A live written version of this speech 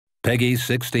Peggy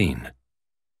 16.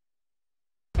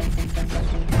 Hey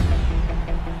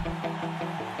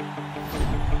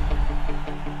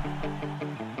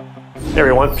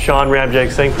everyone, Sean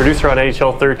Ramjag Singh, producer on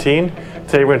NHL 13.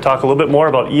 Today we're going to talk a little bit more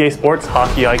about EA Sports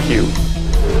Hockey IQ.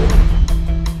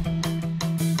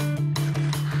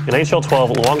 In NHL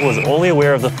 12, Luongo is only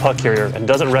aware of the puck carrier and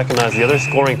doesn't recognize the other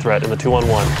scoring threat in the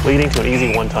 2-on-1, leading to an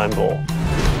easy one-time goal.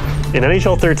 In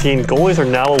NHL 13, goalies are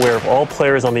now aware of all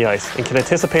players on the ice and can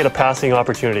anticipate a passing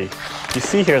opportunity. You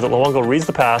see here that Luongo reads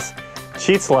the pass,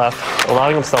 cheats left,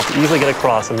 allowing himself to easily get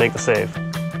across and make the save.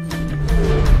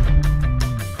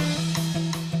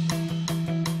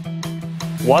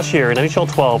 Watch here in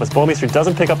NHL 12 as Bouwmeester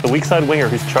doesn't pick up the weak side winger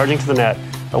who's charging to the net,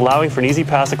 allowing for an easy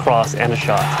pass across and a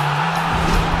shot.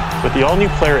 With the all-new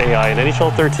player AI in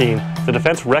NHL 13, the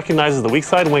defense recognizes the weak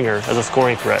side winger as a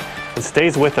scoring threat and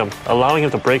stays with him, allowing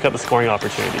him to break up the scoring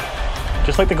opportunity.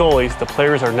 Just like the goalies, the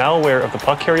players are now aware of the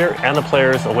puck carrier and the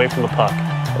players away from the puck,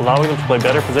 allowing them to play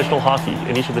better positional hockey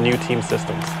in each of the new team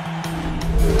systems.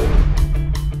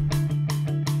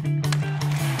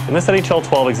 In this NHL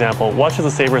 12 example, watch as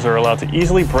the Sabres are allowed to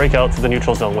easily break out to the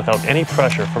neutral zone without any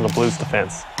pressure from the Blues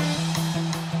defense.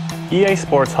 EA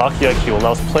Sports Hockey IQ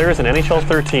allows players in NHL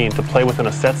 13 to play within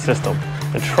a set system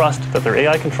and trust that their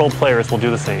AI-controlled players will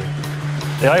do the same.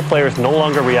 AI players no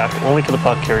longer react only to the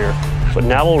puck carrier, but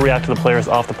now will react to the players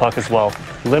off the puck as well,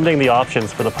 limiting the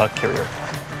options for the puck carrier.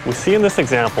 We see in this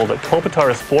example that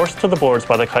Kopitar is forced to the boards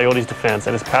by the Coyotes' defense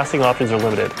and his passing options are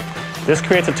limited. This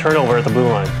creates a turnover at the blue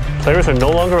line. Players are no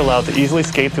longer allowed to easily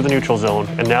skate through the neutral zone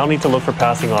and now need to look for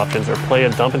passing options or play a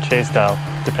dump and chase style,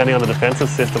 depending on the defensive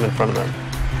system in front of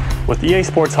them. With EA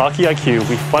Sports Hockey IQ,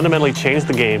 we fundamentally changed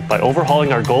the game by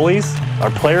overhauling our goalies, our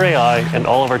player AI, and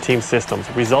all of our team systems,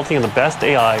 resulting in the best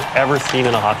AI ever seen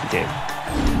in a hockey game.